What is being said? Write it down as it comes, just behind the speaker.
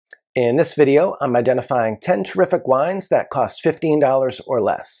In this video, I'm identifying 10 terrific wines that cost $15 or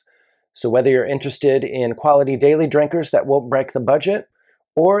less. So whether you're interested in quality daily drinkers that won't break the budget,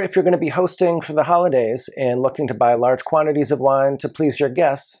 or if you're going to be hosting for the holidays and looking to buy large quantities of wine to please your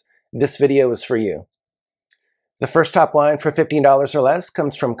guests, this video is for you. The first top wine for $15 or less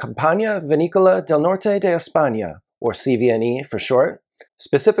comes from Campagna Vinícola del Norte de España, or CVNE for short.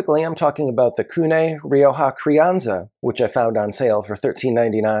 Specifically, I'm talking about the Cune Rioja Crianza, which I found on sale for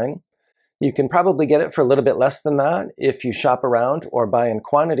 $13.99. You can probably get it for a little bit less than that if you shop around or buy in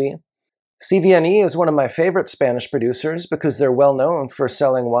quantity. CVNE is one of my favorite Spanish producers because they're well known for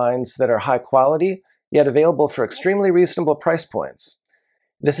selling wines that are high quality, yet available for extremely reasonable price points.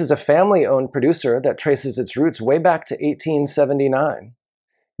 This is a family-owned producer that traces its roots way back to 1879.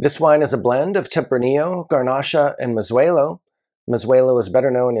 This wine is a blend of Tempranillo, Garnacha, and Mossuelo. Mossuelo is better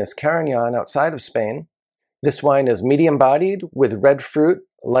known as Carignan outside of Spain. This wine is medium-bodied with red fruit,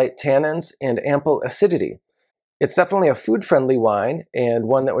 light tannins, and ample acidity. It's definitely a food-friendly wine and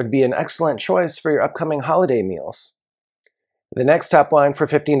one that would be an excellent choice for your upcoming holiday meals. The next top wine for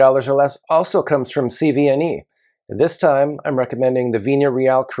 $15 or less also comes from CVNE. This time, I'm recommending the Viña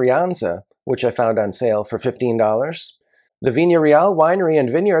Real Crianza, which I found on sale for $15. The Viña Real winery and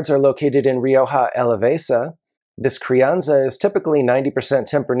vineyards are located in Rioja Alavesa. This Crianza is typically 90%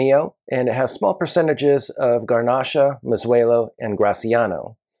 Tempranillo, and it has small percentages of Garnacha, Mossuelo, and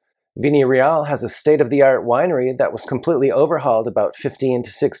Graciano. Viña Real has a state-of-the-art winery that was completely overhauled about 15 to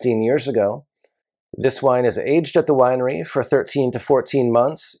 16 years ago. This wine is aged at the winery for 13 to 14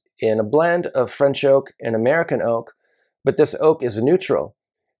 months in a blend of French oak and American oak, but this oak is neutral.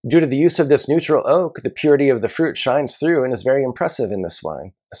 Due to the use of this neutral oak, the purity of the fruit shines through and is very impressive in this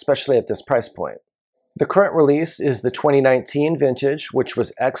wine, especially at this price point. The current release is the 2019 vintage, which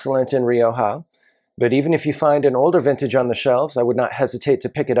was excellent in Rioja, but even if you find an older vintage on the shelves, I would not hesitate to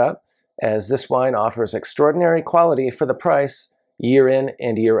pick it up, as this wine offers extraordinary quality for the price, year in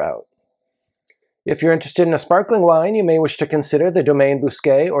and year out. If you're interested in a sparkling wine, you may wish to consider the Domaine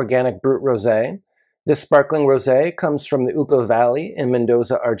Bousquet Organic Brut Rosé. This sparkling rosé comes from the Uco Valley in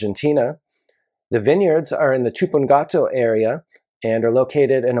Mendoza, Argentina. The vineyards are in the Tupungato area and are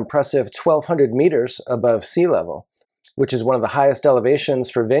located an impressive 1,200 meters above sea level, which is one of the highest elevations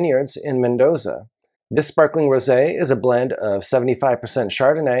for vineyards in Mendoza. This sparkling rosé is a blend of 75%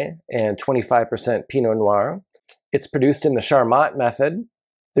 Chardonnay and 25% Pinot Noir. It's produced in the Charmat method.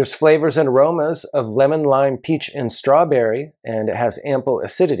 There's flavors and aromas of lemon, lime, peach, and strawberry, and it has ample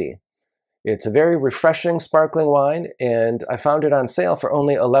acidity. It's a very refreshing sparkling wine, and I found it on sale for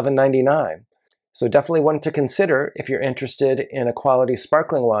only $11.99. So definitely one to consider if you're interested in a quality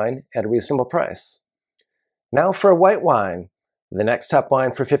sparkling wine at a reasonable price. Now for a white wine. The next top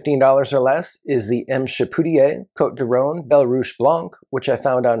wine for $15 or less is the M. Chapoutier Côte de Rhône Belle Rouge Blanc, which I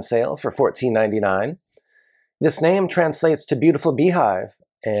found on sale for $14.99. This name translates to beautiful beehive,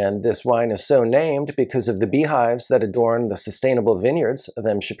 and this wine is so named because of the beehives that adorn the sustainable vineyards of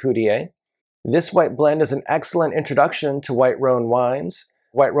M. Chapoutier. This white blend is an excellent introduction to white Rhône wines.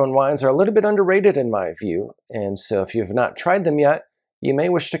 White Rhône wines are a little bit underrated in my view, and so if you've not tried them yet, you may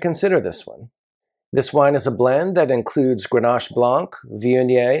wish to consider this one. This wine is a blend that includes Grenache Blanc,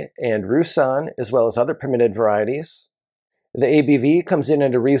 Viognier, and Roussanne, as well as other permitted varieties. The ABV comes in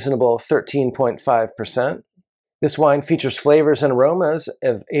at a reasonable 13.5%. This wine features flavors and aromas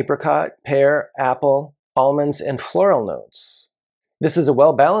of apricot, pear, apple, almonds, and floral notes. This is a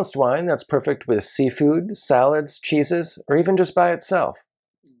well-balanced wine that's perfect with seafood, salads, cheeses, or even just by itself.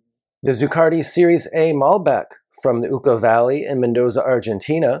 The Zuccardi Series A Malbec from the Uco Valley in Mendoza,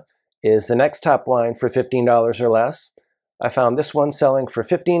 Argentina is the next top wine for $15 or less. I found this one selling for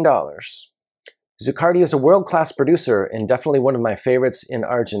 $15. Zuccardi is a world-class producer and definitely one of my favorites in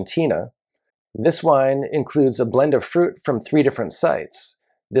Argentina. This wine includes a blend of fruit from 3 different sites.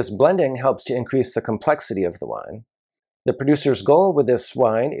 This blending helps to increase the complexity of the wine. The producer's goal with this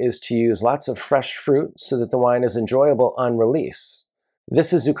wine is to use lots of fresh fruit so that the wine is enjoyable on release.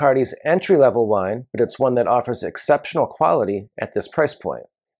 This is Zuccardi's entry-level wine, but it's one that offers exceptional quality at this price point.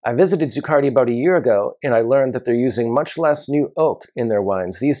 I visited Zuccardi about a year ago, and I learned that they're using much less new oak in their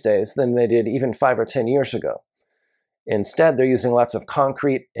wines these days than they did even 5 or 10 years ago. Instead, they're using lots of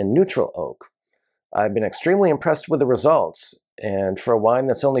concrete and neutral oak. I've been extremely impressed with the results, and for a wine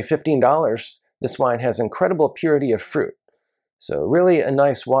that's only $15, this wine has incredible purity of fruit. So really a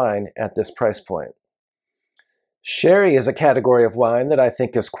nice wine at this price point. Sherry is a category of wine that I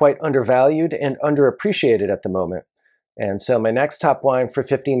think is quite undervalued and underappreciated at the moment. And so my next top wine for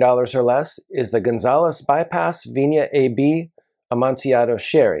 $15 or less is the Gonzales Bypass Viña AB Amontillado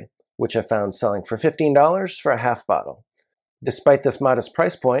Sherry, which I found selling for $15 for a half bottle. Despite this modest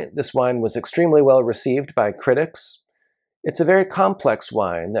price point, this wine was extremely well received by critics. It's a very complex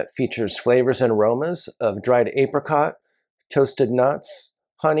wine that features flavors and aromas of dried apricot, toasted nuts,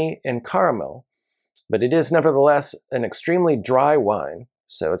 honey, and caramel. But it is nevertheless an extremely dry wine,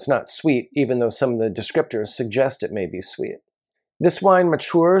 so it's not sweet, even though some of the descriptors suggest it may be sweet. This wine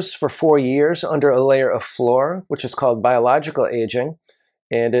matures for 4 years under a layer of flor, which is called biological aging,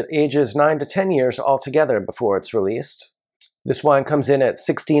 and it ages 9 to 10 years altogether before it's released. This wine comes in at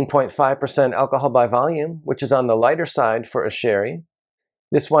 16.5% alcohol by volume, which is on the lighter side for a sherry.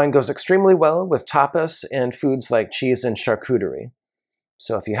 This wine goes extremely well with tapas and foods like cheese and charcuterie.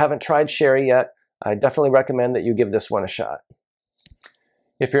 So if you haven't tried sherry yet, I definitely recommend that you give this one a shot.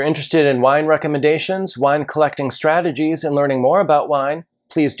 If you're interested in wine recommendations, wine collecting strategies, and learning more about wine,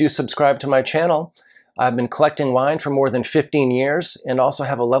 please do subscribe to my channel. I've been collecting wine for more than 15 years and also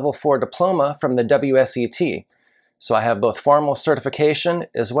have a level 4 diploma from the WSET. So I have both formal certification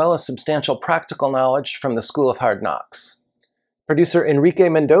as well as substantial practical knowledge from the School of Hard Knocks. Producer Enrique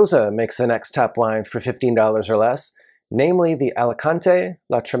Mendoza makes the next top wine for $15 or less, namely the Alicante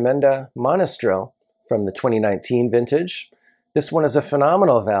La Tremenda Monastrell from the 2019 vintage. This one is a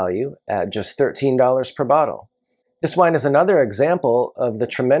phenomenal value at just $13 per bottle. This wine is another example of the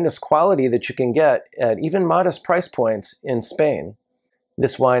tremendous quality that you can get at even modest price points in Spain.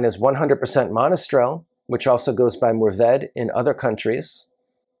 This wine is 100% Monastrell, which also goes by Mourvèdre in other countries.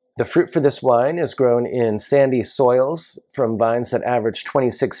 The fruit for this wine is grown in sandy soils from vines that average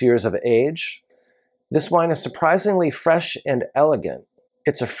 26 years of age. This wine is surprisingly fresh and elegant.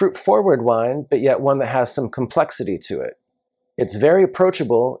 It's a fruit-forward wine, but yet one that has some complexity to it. It's very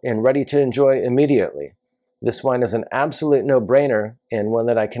approachable and ready to enjoy immediately. This wine is an absolute no-brainer and one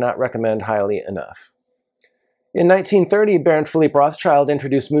that I cannot recommend highly enough. In 1930, Baron Philippe Rothschild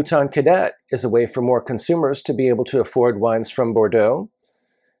introduced Mouton Cadet as a way for more consumers to be able to afford wines from Bordeaux.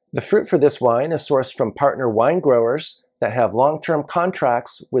 The fruit for this wine is sourced from partner wine growers that have long-term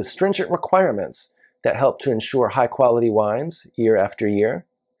contracts with stringent requirements that help to ensure high-quality wines year after year.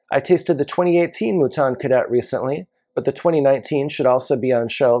 I tasted the 2018 Mouton Cadet recently, but the 2019 should also be on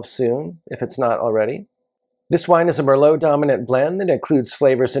shelves soon, if it's not already. This wine is a Merlot-dominant blend that includes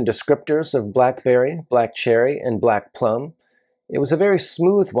flavors and descriptors of blackberry, black cherry, and black plum. It was a very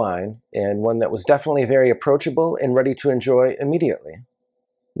smooth wine, and one that was definitely very approachable and ready to enjoy immediately.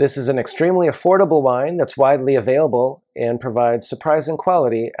 This is an extremely affordable wine that's widely available and provides surprising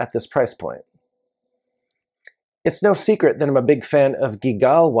quality at this price point. It's no secret that I'm a big fan of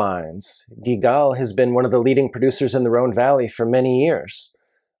Guigal wines. Guigal has been one of the leading producers in the Rhone Valley for many years.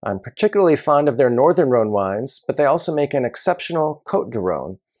 I'm particularly fond of their Northern Rhone wines, but they also make an exceptional Côte de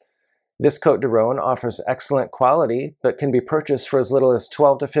Rhone. This Côte de Rhone offers excellent quality, but can be purchased for as little as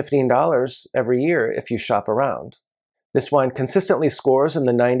 $12 to $15 every year if you shop around. This wine consistently scores in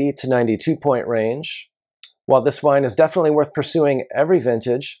the 90 to 92 point range. While this wine is definitely worth pursuing every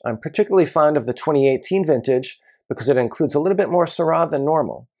vintage, I'm particularly fond of the 2018 vintage because it includes a little bit more Syrah than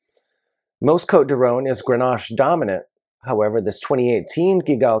normal. Most Côte de Rhone is Grenache dominant. However, this 2018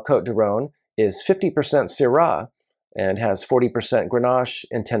 Guigal Côte de Rhone is 50% Syrah and has 40% Grenache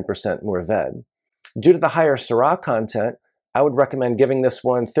and 10% Mourvèdre. Due to the higher Syrah content, I would recommend giving this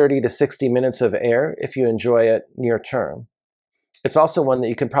one 30 to 60 minutes of air if you enjoy it near term. It's also one that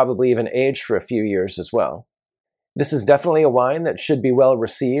you can probably even age for a few years as well. This is definitely a wine that should be well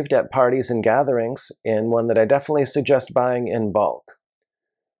received at parties and gatherings, and one that I definitely suggest buying in bulk.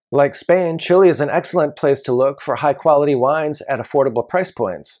 Like Spain, Chile is an excellent place to look for high-quality wines at affordable price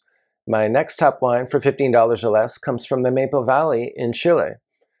points. My next top wine for $15 or less comes from the Maple Valley in Chile.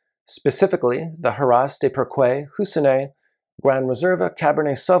 Specifically, the Haras de Perqué Husinay Gran Reserva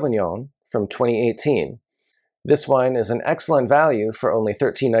Cabernet Sauvignon from 2018. This wine is an excellent value for only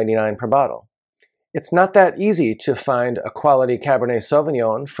 $13.99 per bottle. It's not that easy to find a quality Cabernet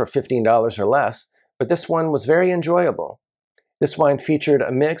Sauvignon for $15 or less, but this one was very enjoyable. This wine featured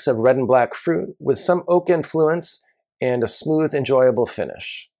a mix of red and black fruit with some oak influence and a smooth, enjoyable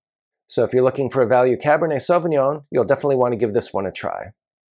finish. So if you're looking for a value Cabernet Sauvignon, you'll definitely want to give this one a try.